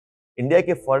India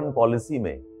के foreign policy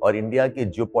में और इंडिया के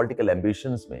जियोपॉलिटिकल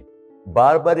एम्बिशंस में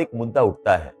बार बार एक मुद्दा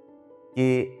उठता है कि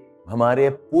हमारे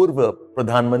पूर्व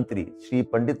प्रधानमंत्री श्री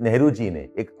पंडित नेहरू जी ने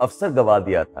एक अवसर गंवा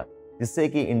दिया था जिससे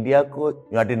कि इंडिया को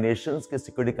यूनाइटेड नेशंस के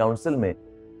सिक्योरिटी काउंसिल में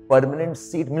परमानेंट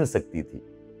सीट मिल सकती थी।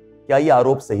 क्या ये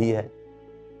आरोप सही है?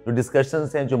 जो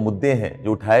डिस्कशंस हैं, जो मुद्दे हैं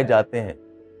जो उठाए जाते हैं,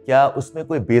 क्या उसमें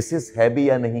कोई बेसिस है भी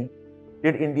या नहीं?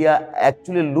 Did India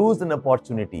actually lose an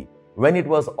opportunity when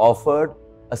it was offered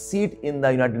a seat in the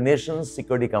United Nations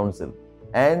Security Council?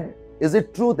 And is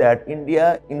it true that India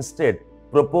instead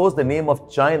proposed the name of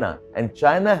China, and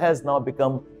China has now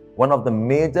become one of the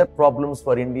major problems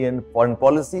for Indian foreign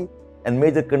policy and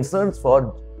major concerns for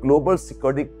global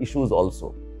security issues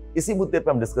also? इसी मुद्दे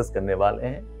पर हम discuss करने वाले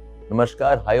हैं।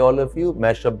 नमस्कार, hi all of you,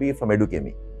 मैं Shabbir from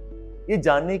एडुकेमी। ये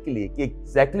जानने के लिए कि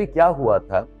एग्जैक्टली क्या हुआ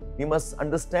था, we must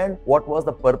understand what was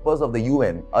the purpose of the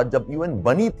UN, और जब UN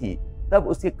बनी थी तब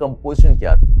उसकी कंपोजिशन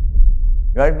क्या थी।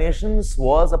 United Nations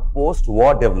was a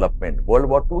post-war development। World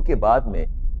war II के बाद में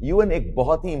UN एक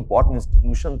बहुत ही इंपॉर्टेंट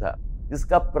इंस्टीट्यूशन था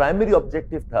जिसका प्राइमरी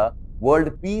ऑब्जेक्टिव था world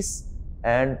peace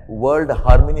and world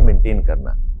harmony maintain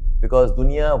करना, बिकॉज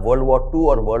दुनिया वर्ल्ड वॉर II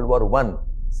और वर्ल्ड वॉर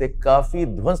I से काफी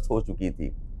ध्वस्त हो चुकी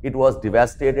थी। It was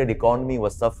devastated, economy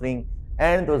was suffering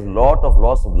and there was lot of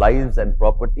loss of lives and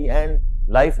property and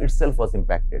life itself was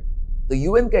impacted. तो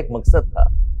यूएन का एक मकसद था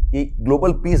कि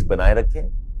ग्लोबल पीस बनाए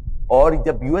रखें, और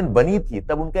जब यूएन बनी थी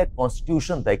तब उनका एक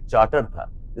कॉन्स्टिट्यूशन था, एक चार्टर था,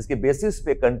 जिसके बेसिस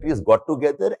पे countries got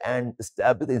together and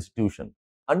established institution.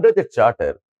 Under the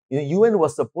charter UN was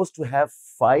supposed to have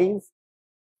 5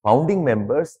 founding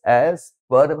members as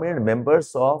permanent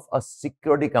members of a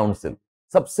security council.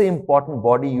 सबसे इंपॉर्टेंट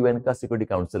बॉडी यूएन का सिक्योरिटी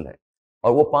काउंसिल है,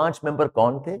 और वो 5 मेंबर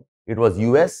कौन थे? It was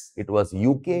US, it was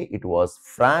UK, it was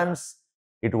France,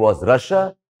 it was Russia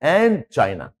and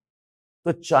China.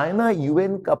 So China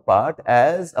UN का part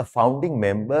as a founding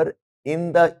member in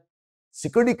the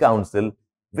Security Council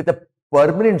with a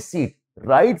permanent seat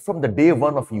right from the day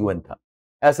one of UN था।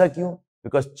 ऐसा क्यों?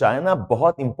 Because China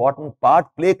बहुत important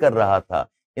part play कर रहा था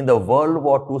in the World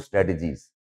War II strategies,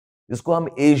 जिसको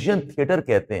हम Asian theatre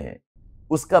कहते हैं।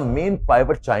 उसका मेन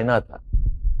पाइवट चाइना था।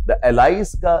 The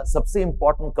Allies का सबसे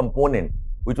important component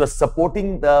which was supporting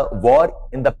the war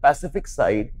in the Pacific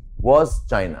side was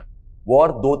China. War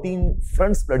 2-3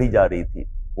 fronts लड़ी जा रही थी।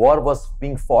 War was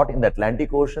being fought in the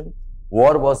Atlantic Ocean,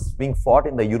 war was being fought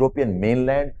in the European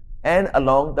mainland and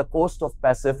along the coast of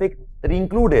Pacific that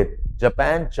included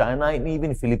Japan, China and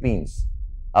even Philippines.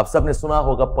 आप सबने सुना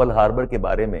होगा Pearl Harbor के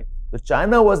बारे में। तो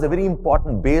China was a very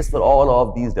important base for all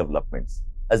of these developments.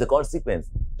 As a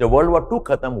consequence, जब World War II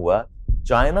खत्म हुआ,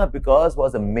 China because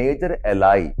was a major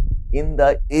ally in the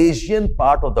Asian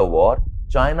part of the war,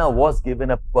 China was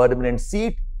given a permanent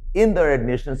seat in the United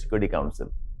Nations Security Council.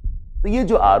 तो ये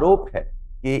जो आरोप है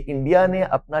कि India ने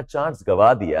अपना चांस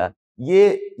गवा दिया,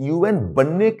 ये यूएन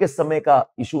बनने के समय का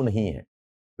इशू नहीं है।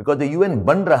 बिकॉज जो यूएन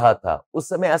बन रहा था उस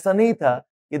समय ऐसा नहीं था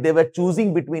कि दे वर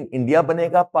चूजिंग बिटवीन इंडिया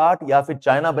बनेगा पार्ट या फिर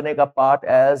चाइना बनेगा part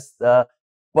as the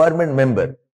permanent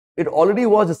member. It already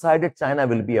was decided China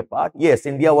will be a part. Yes,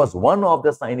 India was one of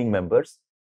the signing members.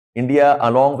 India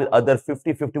along with other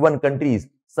 51 countries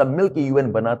सब मिलकर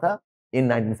UN बना था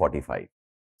in 1945.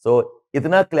 So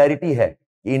इतना clarity है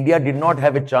कि India did not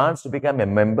have a chance to become a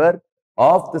member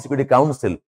of the Security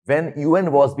Council when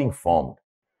UN was being formed.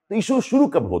 तो issue शुरू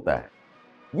कब होता है?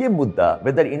 ये मुद्दा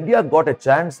whether India got a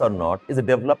chance or not is a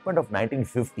development of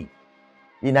 1950.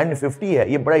 ये 1950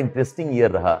 है, ये बड़ा इंटरेस्टिंग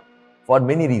ईयर रहा for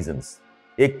many reasons.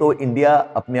 एक तो इंडिया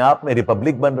अपने आप में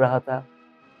रिपब्लिक बन रहा था।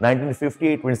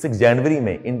 1958 26 जनवरी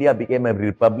में India became a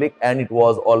republic and it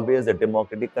was always a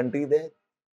democratic country there.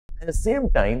 At the same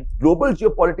time, global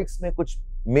geopolitics में कुछ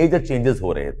major changes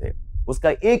हो रहे थे। उसका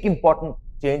एक important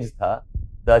change था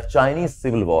the Chinese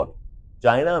Civil War.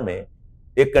 China में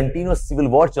एक continuous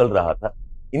civil war चल रहा था।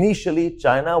 Initially,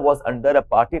 China was under a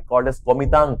party called as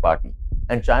Kuomintang Party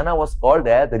and China was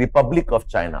called as the Republic of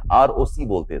China, ROC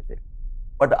बोलते थे।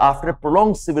 But after a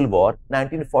prolonged civil war,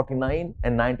 1949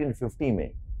 and 1950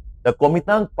 में, the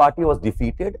Kuomintang party was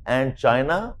defeated and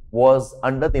China was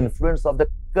under the influence of the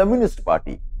Communist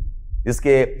Party,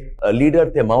 जिसके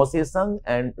leader थे माओ से संग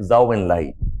and जाओ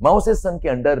एनलाई। माओ से संग के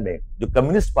अंडर में जो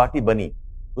कम्युनिस्ट पार्टी बनी,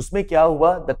 उसमें क्या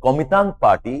हुआ? The Kuomintang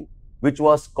party, which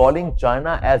was calling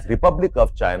China as Republic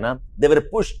of China, they were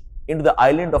pushed into the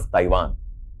island of Taiwan,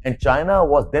 and China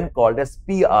was then called as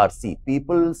PRC,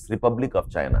 People's Republic of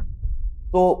China.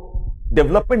 तो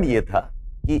development ये था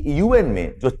कि UN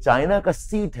में जो China का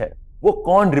seat है वो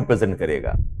कौन रिप्रेजेंट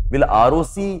करेगा? Will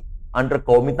ROC under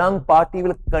Kuomintang party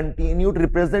will continue to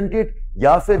represent it,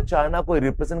 या फिर चाइना को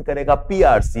रिप्रेजेंट करेगा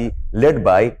पीआरसी लेड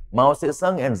बाय माओ से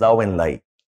संग एंड जाओ एनलाई?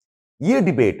 ये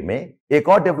डिबेट में एक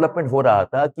और डेवलपमेंट हो रहा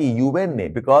था कि यूएन ने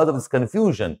because of this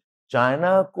confusion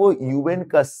China को यूएन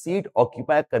का सीट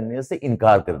ऑक्यूपाई करने से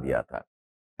इनकार कर दिया था,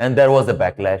 and there was a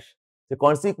backlash. The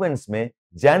consequence में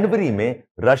जनवरी में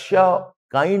Russia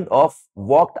kind of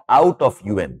walked out of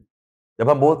UN. जब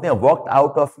हम बोलते हैं वॉकड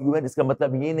आउट ऑफ यूएन, इसका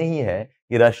मतलब ये नहीं है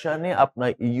कि रशिया ने अपना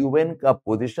यूएन का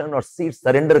पोजीशन और सीट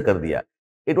सरेंडर कर दिया।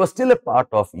 It was still a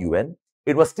part of UN,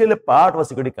 it was still a part of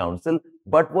security council,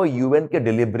 but वो यूएन के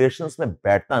डिलिब्रेशंस में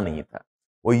बैठता नहीं था,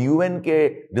 वो यूएन के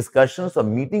डिस्कशंस और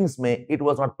मीटिंग्स में it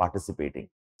was not participating.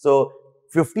 So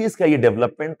 50s का ये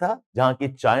डेवलपमेंट था जहां की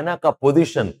चाइना का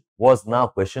position was now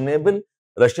questionable.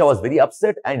 Russia was very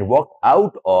upset and walked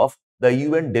out of the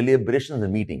UN deliberations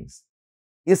and meetings.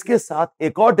 इसके साथ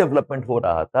एक और डेवलपमेंट हो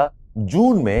रहा था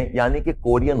जून में, यानी कि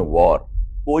कोरियन वॉर।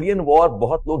 कोरियन वॉर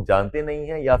बहुत लोग जानते नहीं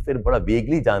हैं या फिर बड़ा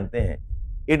वेगली जानते हैं।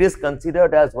 It is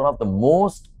considered as one of the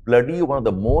most bloody, one of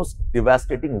the most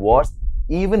devastating Wars,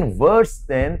 even worse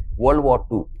than world war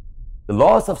II। The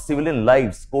loss of civilian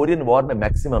lives Korean war में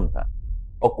मैक्सिमम था।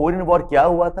 और कोरियन वॉर क्या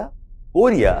हुआ था?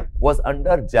 Korea was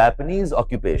under Japanese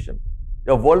occupation.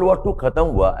 जब world war II खत्म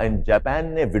हुआ and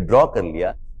Japan ने विड्रॉ कर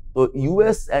लिया, तो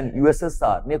यूएस एंड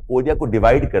यूएसएसआर ने कोरिया को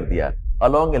डिवाइड कर दिया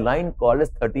along a line called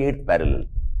as 38th parallel.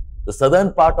 The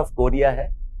southern part of Korea है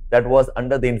that was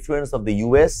under the influence of the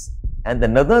US, and the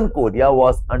northern Korea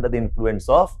was under the influence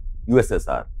of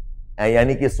USSR,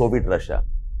 यानी कि Soviet Russia.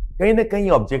 कहीं ना कहीं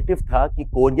objective था कि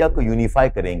Korea को unify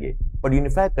करेंगे, पर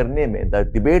यूनिफाई करने में the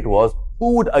debate was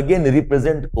who would again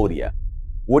represent Korea.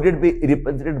 Would it be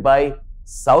represented by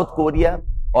south Korea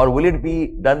और will it be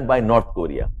done by north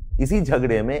Korea? इसी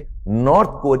झगड़े में नॉर्थ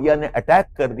कोरिया ने अटैक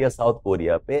कर दिया साउथ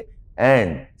कोरिया पे,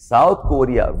 and south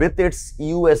Korea with its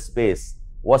US base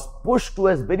was pushed to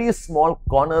a very small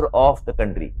corner of the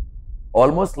country,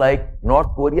 almost like north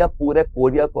Korea पूरे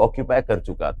Korea को occupy कर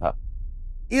चुका था।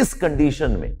 इस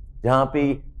कंडीशन में जहां पे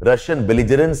रशियन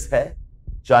बेलिजरेंस है,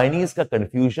 चाइनीज का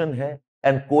कंफ्यूजन है,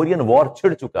 एंड कोरियन वॉर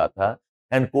छिड़ चुका था,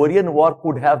 and Korean war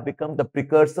could have become the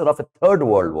precursor of a third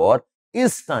world war.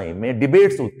 इस टाइम में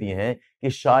डिबेट्स होती हैं कि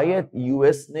शायद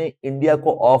यूएस ने इंडिया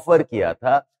को ऑफर किया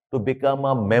था to become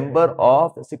a member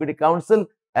of security council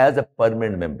as a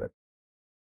permanent member,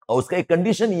 और उसका एक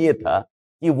कंडीशन ये था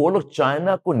कि वो लोग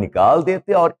चाइना को निकाल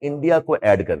देते और इंडिया को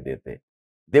ऐड कर देते।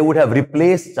 They would have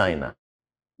replaced China.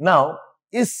 Now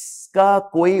इसका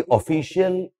कोई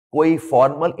ऑफिशियल, कोई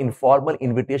फॉर्मल इनफॉर्मल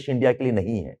इन्विटेशन इंडिया के लिए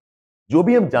नहीं है। जो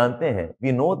भी हम जानते हैं,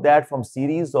 we know that from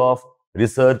series of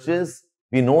researches,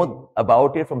 we know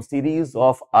about it from series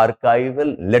of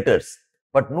archival letters,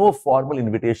 but no formal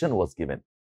invitation was given.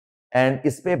 And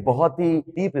इस पे बहुत ही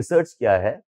deep research किया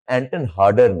है एंटन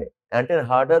हार्डर ने। एंटन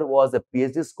harder was a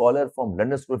PhD scholar from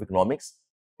London School of Economics,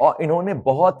 और इन्होंने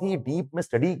बहुत ही deep में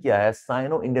स्टडी किया है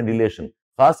साइनो-इंडियन रिलेशन,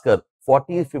 खासकर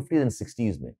 40s, 50s and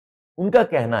 60s में। उनका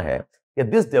कहना है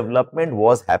कि this development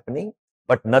was happening,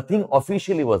 but nothing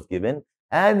officially was given,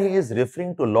 and he is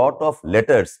referring to lot of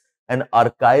letters and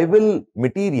archival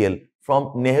material from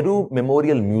Nehru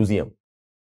Memorial Museum.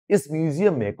 इस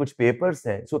museum में कुछ papers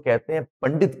हैं जो कहते हैं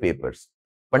पंडित papers.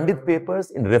 Pandit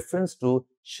papers in reference to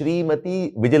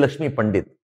Shrimati Vijayalakshmi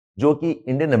पंडित, जो कि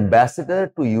Indian ambassador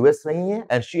to US रही हैं,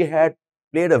 and she had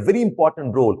played a very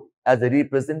important role as a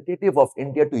representative of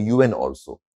India to UN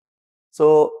also. सो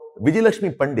विजयलक्ष्मी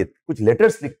पंडित कुछ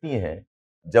लेटर्स लिखती हैं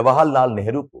जवाहरलाल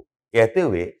नेहरू को, कहते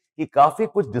हुए कि काफी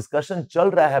कुछ डिस्कशन चल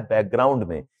रहा है बैकग्राउंड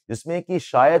में, जिसमें कि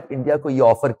शायद इंडिया को यह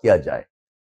ऑफर किया जाए।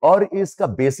 और इसका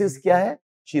बेसिस क्या है?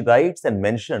 She writes and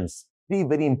mentions 3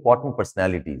 very important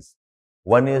personalities.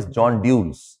 One is John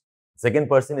duels, second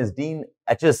person is dean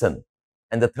Acheson,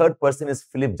 and the third person is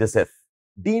Philip Joseph.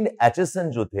 Dean Acheson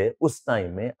जो थे उस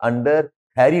टाइम में under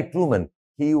Harry Truman,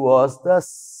 he was the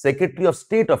secretary of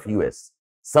state of US,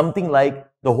 something like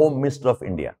the home minister of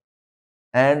India.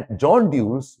 And John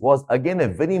Dewey was again a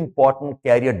very important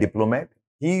career diplomat.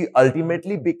 He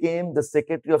ultimately became the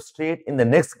Secretary of State in the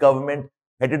next government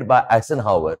headed by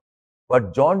Eisenhower. But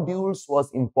John Dewey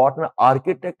was important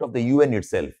architect of the UN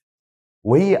itself.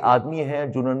 वही आदमी है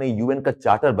जिन्होंने UN का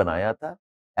charter बनाया था,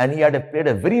 and he had played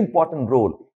a very important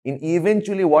role in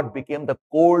eventually what became the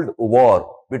Cold War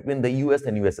between the US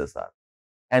and USSR.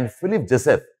 And Philip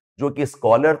Joseph, जो कि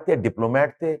scholar थे,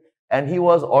 डिप्लोमेट थे, and he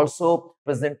was also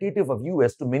representative of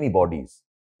US to many bodies.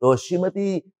 तो श्रीमती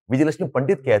विजयलक्ष्मी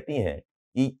पंडित कहती हैं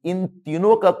कि इन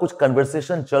तीनों का कुछ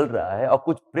कन्वर्सेशन चल रहा है और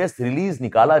कुछ प्रेस रिलीज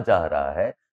निकाला जा रहा है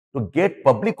to get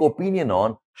public opinion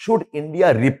on should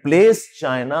India replace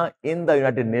China in the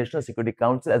United Nations security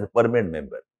council as a permanent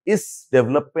member. इस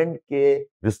डेवलपमेंट के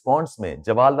रिस्पॉन्स में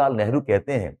जवाहरलाल नेहरू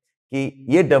कहते हैं कि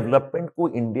ये डेवलपमेंट को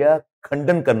इंडिया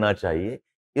खंडन करना चाहिए,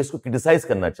 इसको क्रिटिसाइज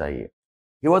करना चाहिए।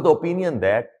 He was the opinion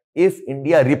that if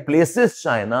India replaces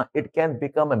China, it can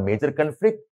become a major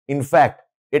conflict. In fact,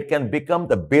 it can become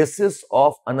the basis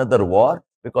of another war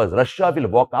because Russia will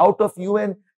walk out of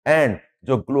UN and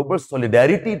जो global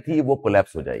solidarity थी वो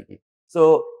collapse हो जाएगी.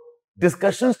 So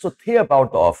discussions तो थे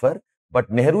about the offer, but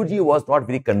Nehru ji was not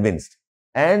very convinced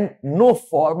and no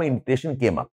formal invitation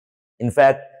came up. In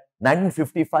fact,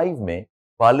 1955 में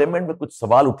parliament में कुछ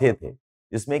सवाल उठे थे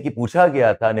जिसमें कि पूछा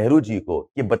गया था नेहरू जी को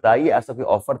कि बताइए ऐसा कोई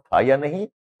ऑफर था या नहीं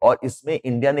और इसमें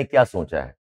इंडिया ने क्या सोचा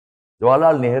है.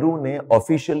 जवाहरलाल नेहरू ने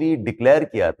ऑफिशियली डिक्लेयर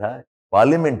किया था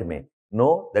पार्लियामेंट में,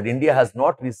 no, that India has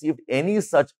not received any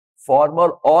such formal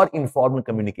और इनफॉर्मल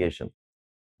कम्युनिकेशन.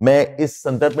 मैं इस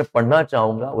संदर्भ में पढ़ना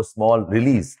चाहूंगा वो स्मॉल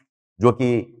रिलीज जो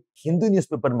कि हिंदू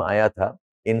न्यूज़पेपर में आया था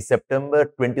इन सितंबर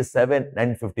 27,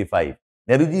 1955.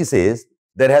 Nehru ji says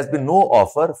there has been no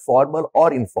offer, formal or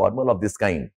informal, of this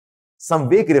kind. Some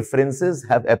vague references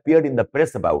have appeared in the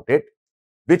press about it,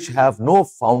 which have no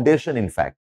foundation in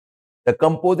fact. The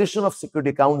composition of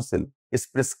Security Council is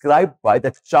prescribed by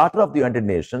the Charter of the United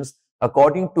Nations,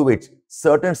 according to which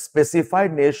certain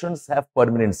specified nations have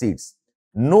permanent seats.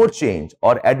 No change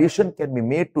or addition can be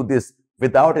made to this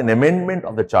without an amendment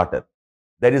of the Charter.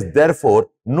 There is therefore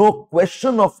no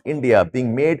question of India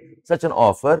being made such an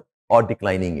offer or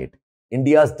declining it.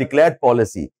 India's declared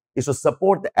policy is to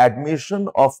support the admission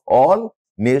of all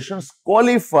nations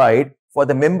qualified for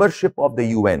the membership of the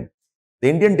UN. The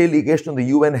Indian delegation of the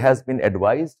UN has been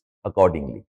advised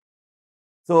accordingly.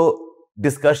 So,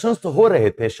 discussions तो हो रहे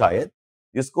थे शायद,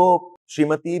 जिसको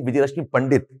श्रीमती विजयलक्ष्मी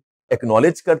पंडित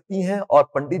acknowledge करती हैं और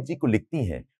पंडित जी को लिखती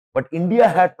हैं, but India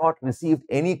had not received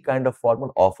any kind of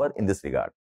formal offer in this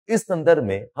regard. इस संदर्भ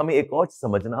में हमें एक और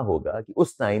समझना होगा कि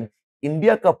उस टाइम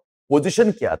इंडिया का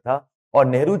पोजीशन क्या था और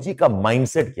नेहरू जी का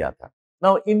माइंडसेट क्या था.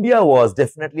 Now, India was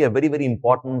definitely a very, very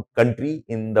important country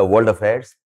in the world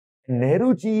affairs.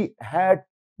 Nehru ji had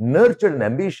nurtured an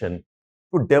ambition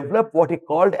to develop what he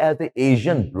called as the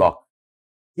Asian bloc.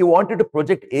 He wanted to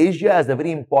project Asia as a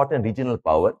very important regional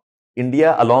power.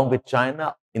 India, along with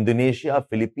China, Indonesia,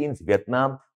 Philippines,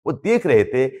 Vietnam, वो देख रहे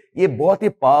थे ये बहुत ही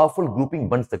powerful grouping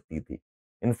बन सकती थी.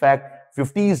 In fact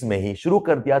 50s में ही शुरू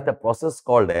कर दिया था process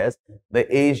called as the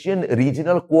Asian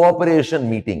regional cooperation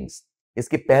meetings.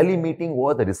 इसकी पहली meeting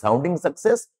was the resounding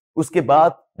success. उसके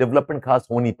बाद डेवलपमेंट खास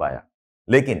हो नहीं पाया.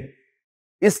 लेकिन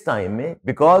इस टाइम में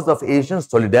because of Asian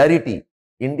solidarity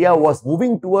India was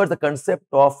moving towards the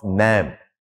concept of NAM.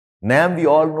 NAM we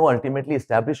all know ultimately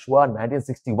establish हुआ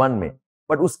 1961 में,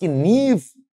 बट उसकी नींव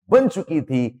बन चुकी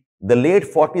थी the late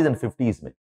 40s and 50s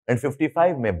में. एंड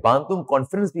 55 में बांतुम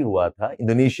कॉन्फ्रेंस भी हुआ था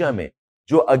इंडोनेशिया में,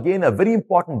 जो again a very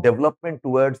important development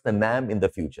towards the NAM in the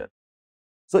future.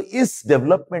 सो इस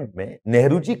डेवलपमेंट में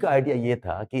नेहरू जी का आइडिया यह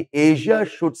था कि Asia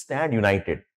should stand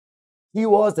United. He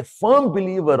was a firm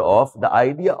believer of the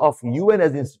idea of UN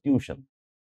as institution.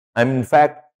 I mean, in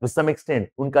fact, to some extent,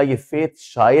 उनका ये faith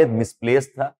शायद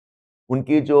misplaced था.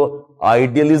 उनकी जो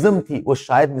idealism थी, वो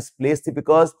शायद misplaced थी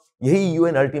because यही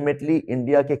UN ultimately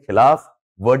India के खिलाफ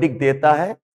verdict देता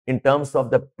है in terms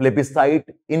of the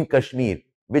plebiscite in Kashmir,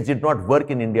 which did not work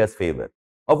in India's favor.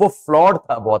 और वो flawed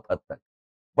था बहुत हद तक.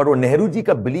 But वो नेहरू जी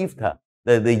का belief था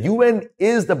that the UN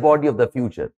is the body of the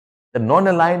future. The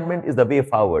non-alignment is the way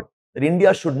forward. That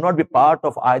India should not be part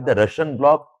of either Russian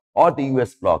bloc or the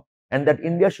US bloc, and that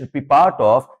India should be part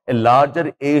of a larger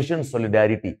Asian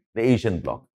solidarity, the Asian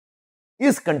bloc.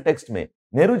 इस context में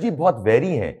नेहरू जी बहुत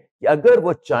very हैं कि अगर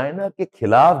वो China के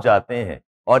खिलाफ जाते हैं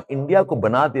और इंडिया को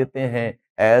बना देते हैं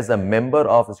as a member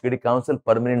of security council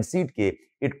permanent seat के,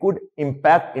 it could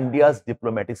impact India's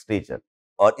diplomatic stretcher.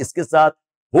 और इसके साथ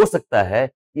हो सकता है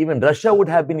even Russia would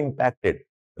have been impacted.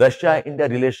 Russia India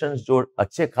relations जो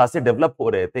अच्छे खासे डेवलप हो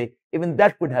रहे थे, even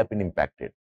that could have been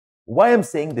impacted. Why I'm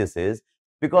saying this is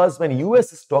because when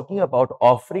US is talking about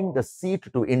offering the seat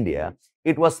to India,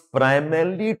 it was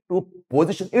primarily to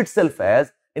position itself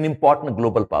as an important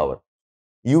global power.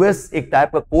 US एक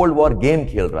type का cold war game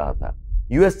खेल रहा था.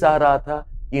 US चाह रहा था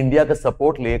कि India का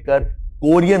सपोर्ट लेकर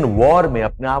कोरियन वॉर में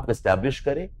अपने आप को एस्टैब्लिश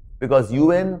करे, बिकॉज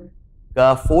UN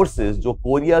का फोर्सेस जो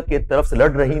कोरिया के तरफ से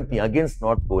लड़ रही थी against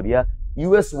north Korea,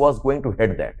 US was going to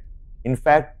head that. In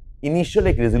fact, initial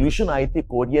एक रेजोल्यूशन आई थी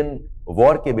कोरियन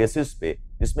वॉर के बेसिस पे,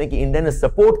 जिसमें कि इंडिया ने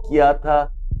सपोर्ट किया था,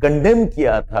 कंडेम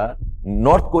किया था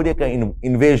नॉर्थ कोरिया का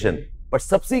इन्वेजन, बट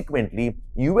सब्सिक्वेंटली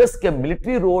यूएस के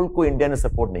मिलिट्री रोल को इंडिया ने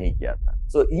सपोर्ट नहीं किया था.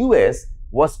 So US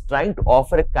was trying to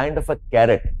offer a kind of a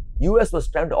carat. US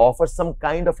was trying to offer some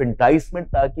kind of enticement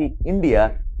ताकि इंडिया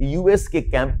यूएस के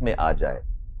camp में आ जाए.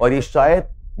 और ये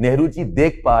शायद नेहरू जी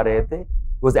देख पा रहे थे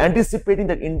He was anticipating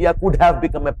that India could have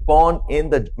become a pawn in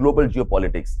the global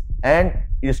geopolitics and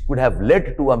it could have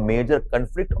led to a major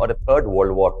conflict or a third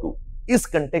World War II. इस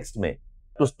context में,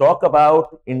 to talk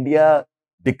about India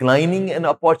declining an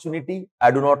opportunity,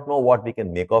 I do not know what we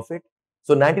can make of it.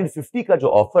 So 1950 का जो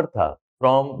offer था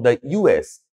from the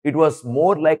US, it was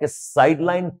more like a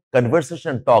sideline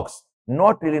conversation talks,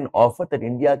 not really an offer that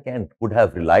India could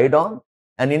have relied on.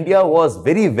 And India was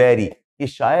very wary कि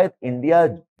शायद India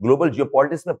global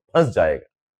geopolitics में फंस जाएगा.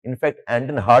 In fact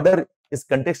एंटन harder इस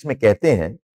context में कहते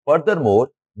हैं,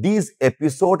 furthermore these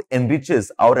episode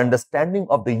enriches our understanding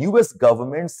of the US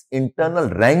government's internal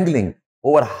wrangling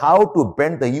over how to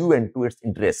bend the UN to its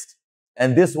interest.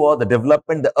 And this was the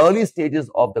development, the early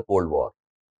stages of the Cold War.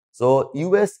 So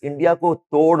US India को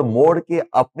तोड़ मोड़ के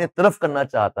अपने तरफ करना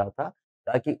चाहता था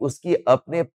ताकि उसकी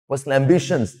अपने पर्सनल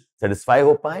एम्बिशंस सेटिस्फाई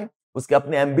हो पाए, उसके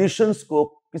अपने एम्बिशंस को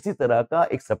किसी तरह का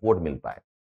एक सपोर्ट मिल पाए.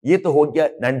 ये तो हो गया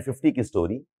 1950 की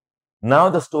story. Now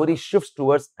the story shifts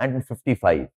towards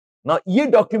 1955. Now ये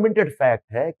डॉक्यूमेंटेड फैक्ट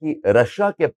है कि रशिया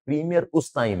के प्रीमियर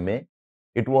उस टाइम में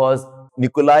it was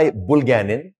Nikolai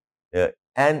बुल्गैनिन,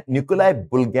 and Nikolai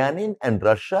बुल्गैनिन and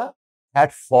Russia had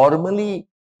formally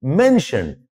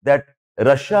mentioned that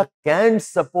Russia can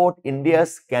support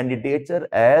India's candidature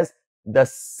as the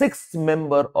sixth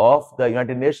member of the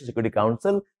United Nations Security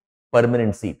Council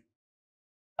permanent seat.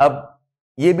 अब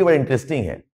ये भी बड़ा interesting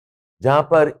है, जहां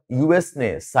पर US ने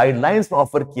sidelines में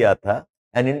offer किया था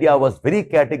and India was very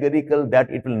categorical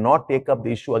that it will not take up the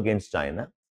issue against China.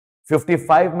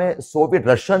 55 में सोवियत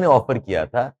रशिया ने ऑफर किया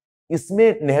था.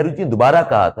 इसमें नेहरू जी ने दोबारा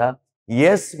कहा था,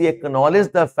 yes we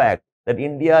acknowledge the fact that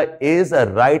India is a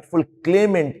rightful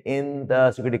claimant in the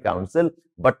Security Council,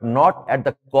 but not at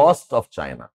the cost of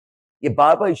China. ये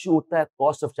बार बार इश्यू उठता है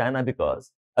cost of China because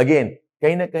again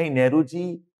कहीं ना कहीं नेहरू जी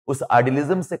उस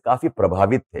आइडियलिज्म से काफी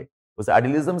प्रभावित थे, उस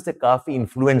आइडियलिज्म से काफी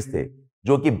इन्फ्लुएंस थे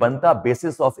जो कि बनता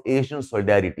basis of Asian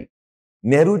solidarity.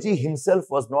 Nehru ji himself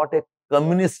was not a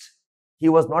communist, he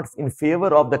was not in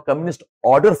favour of the communist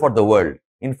order for the world.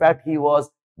 In fact he was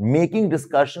making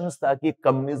discussions ताकि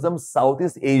कम्युनिज्म साउथ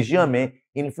ईस्ट एशिया में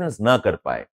influence ना कर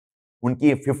पाए.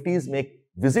 उनकी 50s में एक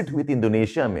visit हुई थी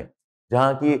इंडोनेशिया में,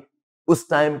 जहां की उस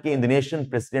टाइम के इंडोनेशियन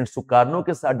प्रेसिडेंट सुकार्नो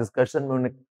के साथ डिस्कशन में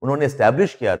उन्होंने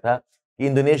एस्टैब्लिश किया था कि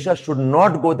Indonesia should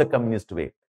not go the communist way,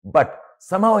 but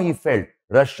somehow he felt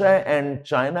Russia and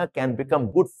China can become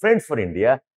good friends for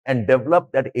India and develop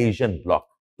that Asian bloc.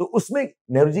 तो उसमें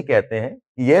नेहरू जी कहते हैं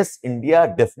yes, India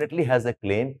definitely has a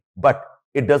claim, but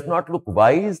it does not look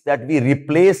wise that we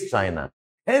replace China.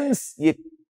 Hence ये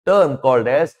term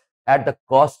called as at the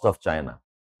cost of China.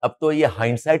 अब तो ये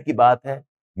hindsight की बात है.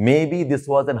 Maybe this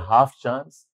was a half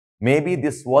chance. Maybe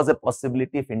this was a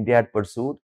possibility if India had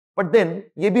pursued. But then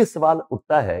ये भी सवाल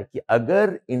उठता है कि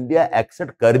अगर इंडिया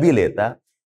एक्सेप्ट कर भी लेता,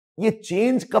 ये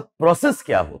चेंज का प्रोसेस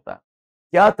क्या होता,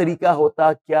 क्या तरीका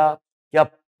होता, क्या क्या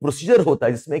प्रोसीजर होता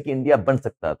जिसमें कि इंडिया बन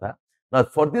सकता था. Now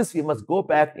for this we must go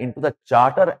back into the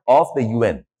charter of the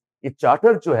UN. ये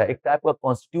चार्टर जो है एक टाइप का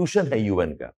कॉन्स्टिट्यूशन है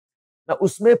यूएन का. ना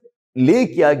उसमें ले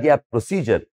किया गया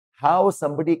procedure how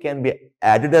somebody can be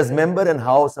added as member and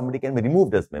how somebody can be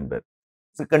removed as member.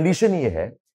 So condition ये है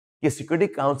कि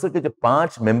सिक्योरिटी काउंसिल के जो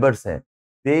 5 मेंबर्स हैं,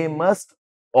 they must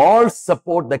all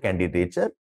support the candidature.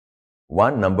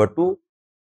 1. Number 2,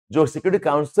 जो सिक्योरिटी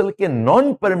काउंसिल के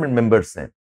नॉन परमानेंट मेंबर्स हैं,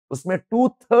 उसमें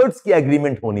 2/3 की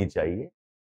एग्रीमेंट होनी चाहिए.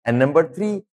 एंड नंबर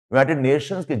 3, यूनाइटेड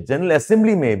नेशंस के जनरल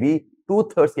असेंबली में भी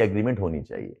 2/3 की एग्रीमेंट होनी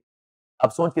चाहिए.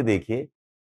 अब सोच के देखिए,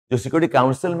 जो सिक्योरिटी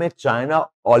काउंसिल में चाइना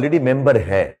ऑलरेडी मेंबर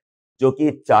है, जो कि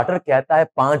चार्टर कहता है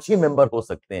 5 ही मेंबर हो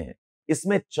सकते हैं,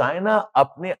 इसमें चाइना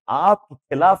अपने आप के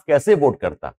खिलाफ कैसे वोट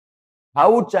करता?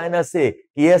 हाउ वुड चाइना से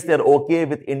yes they are okay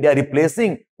with India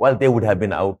replacing while they would have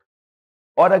been out?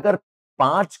 और अगर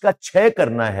 5 का 6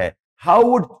 करना है, how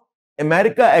would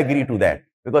America agree to that?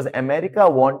 Because America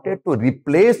wanted to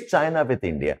replace China with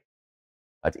India.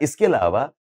 अच्छा, इसके अलावा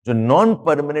जो नॉन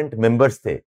परमानेंट मेंबर्स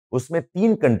थे, उसमें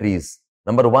 3 countries,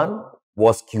 number 1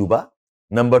 was Cuba,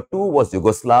 number 2 was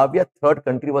Yugoslavia, third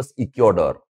country was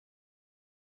Ecuador.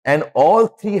 And all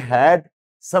 3 had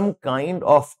some kind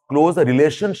of closer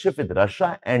relationship with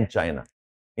Russia and China.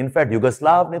 In fact,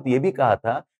 Yugoslav ने तो ये भी कहा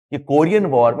था कि कोरियन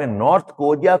वॉर में नॉर्थ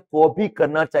कोरिया को भी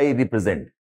करना चाहिए रिप्रेजेंट,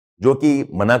 जो कि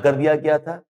मना कर दिया गया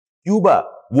था. Cuba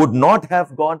would not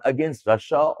have gone against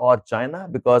Russia or China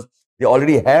because they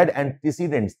already had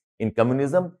antecedents in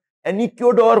communism. And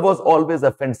Ecuador was always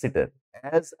a fence sitter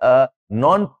as a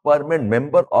non-permanent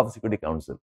member of the Security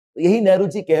Council. तो यही नेहरू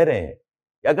जी कह रहे हैं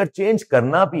कि अगर change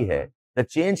करना भी है, the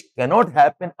change cannot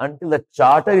happen until the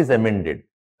charter is amended,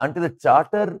 until the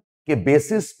charter के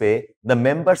बेसिस पे the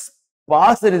members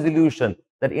pass a resolution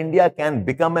that India can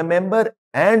become a member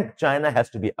and China has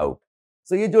to be out.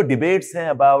 So ये जो debates हैं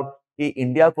about कि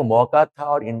India को मौका था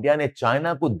और इंडिया ने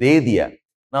चाइना को दे दिया,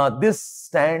 now this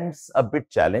stands a bit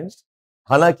challenged.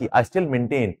 हालांकि I still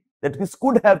maintain that this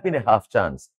could have been a half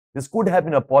chance. This could have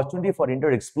been an opportunity for India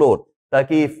to explore,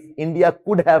 ताकि if India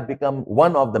could have become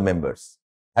one of the members.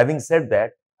 Having said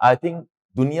that, I think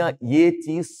दुनिया ये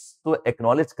चीज तो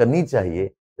acknowledge करनी चाहिए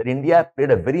that India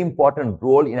played a very important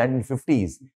role in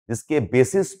 1950s, जिसके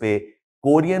basis पे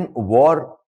Korean war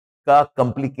का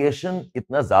complication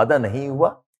इतना ज्यादा नहीं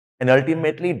हुआ and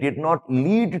ultimately did not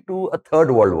lead to a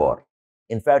third world war.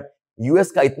 In fact,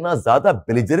 US का इतना ज्यादा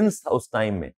belligerence था उस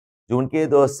टाइम में, जो उनके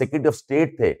जो सेक्रेटरी ऑफ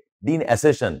स्टेट थे डीन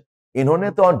एसेशन, इन्होंने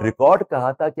तो ऑन रिकॉर्ड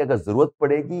कहा था कि अगर जरूरत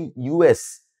पड़ेगी US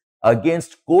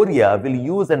against Korea will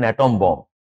use N atom bomb.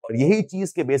 और यही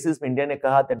चीज के बेसिस पे इंडिया ने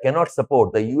कहा that can not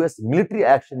support the US military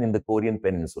action in the Korean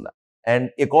peninsula. And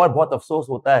एक और बहुत अफसोस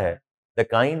होता है the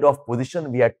kind of position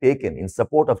we had taken in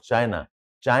support of China.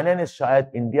 China ने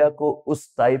शायद इंडिया को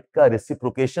उस टाइप का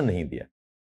रेसिप्रोकेशन नहीं दिया.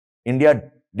 India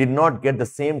did not get the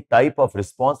same type of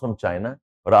response from China.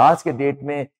 और आज के डेट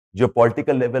में जो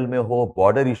पॉलिटिकल लेवल में हो,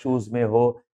 बॉर्डर इश्यूज में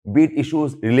हो, beat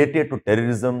issues related to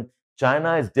terrorism,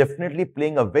 China is definitely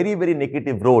playing a very very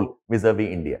negative role विज़-अ-वी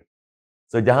India.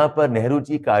 सो जहां पर नेहरू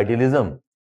जी का आइडियलिज्म,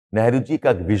 नेहरू जी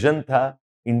का विजन था,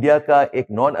 इंडिया का एक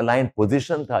नॉन अलाइन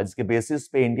पोजीशन था जिसके बेसिस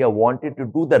पे India wanted to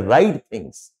do the right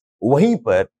things, वहीं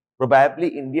पर probably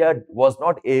India was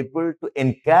not able to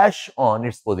encash on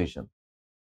its position.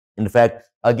 In fact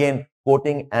again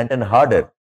coating Anton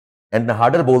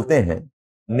harder बोलते हैं,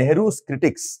 Nehru's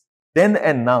critics then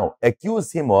and now accuse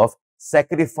him of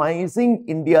sacrificing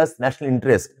India's national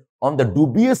interest on the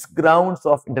dubious grounds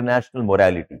of international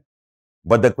morality.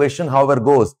 But the question, however,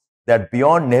 goes that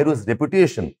beyond Nehru's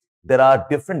reputation, there are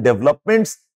different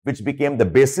developments which became the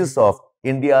basis of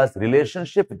India's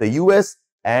relationship with the US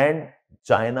and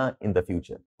China in the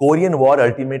future. Korean War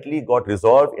ultimately got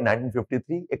resolved in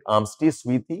 1953. एक armistice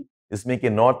हुई थी जिसमें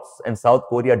कि North and South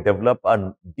Korea developed a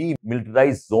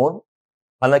demilitarized zone.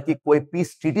 हालांकि कोई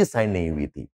peace treaty sign नहीं हुई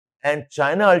थी. And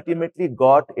China ultimately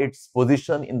got its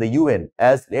position in the UN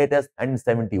as late as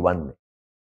 1971 में.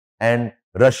 एंड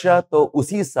रशिया तो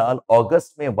उसी साल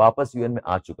अगस्त में वापस यूएन में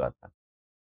आ चुका था.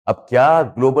 अब क्या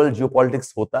ग्लोबल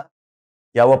जियोपॉलिटिक्स होता,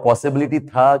 क्या वो पॉसिबिलिटी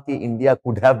था कि India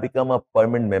could have become a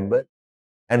permanent member,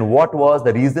 and what was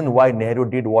the reason why Nehru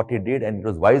did what he did and it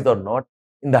was wise और नॉट.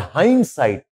 इन द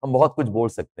हाइंडसाइट हम बहुत कुछ बोल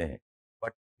सकते हैं,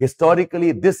 but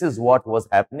historically this is what was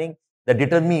happening that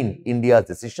determined India's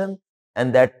decision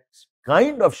and that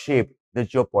kind of shaped the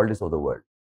geopolitics of the world.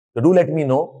 So do let me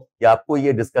know कि आपको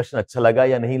ये डिस्कशन अच्छा लगा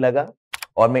या नहीं लगा,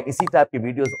 और मैं इसी टाइप की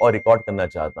वीडियोस और रिकॉर्ड करना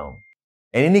चाहता हूँ.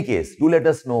 In any case, do let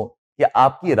us know कि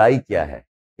आपकी राय क्या है.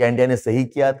 क्या इंडिया ने सही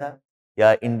किया था,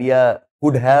 क्या India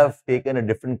could have taken a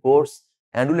different course,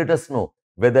 and do let us know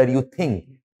whether you think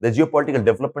the geopolitical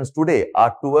developments today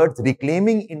are towards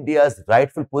reclaiming India's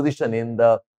rightful position in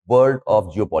the world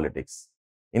of geopolitics.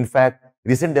 In fact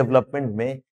recent development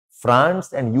में France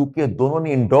and UK दोनों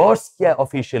ने endorse किया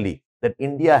officially that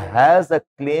India has a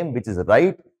claim which is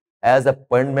right as a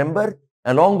permanent member.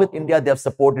 Along with India they have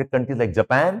supported countries like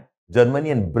Japan, Germany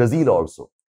and Brazil also.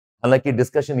 हालांकि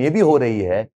discussion ये भी हो रही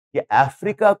है कि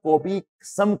अफ्रीका को भी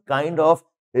सम काइंड ऑफ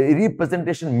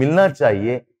रिप्रेजेंटेशन मिलना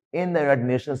चाहिए in the United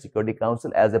Nations security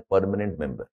council as a permanent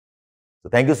member. So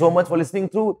thank you so much for listening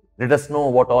through. Let us know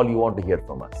what all you want to hear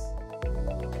from us.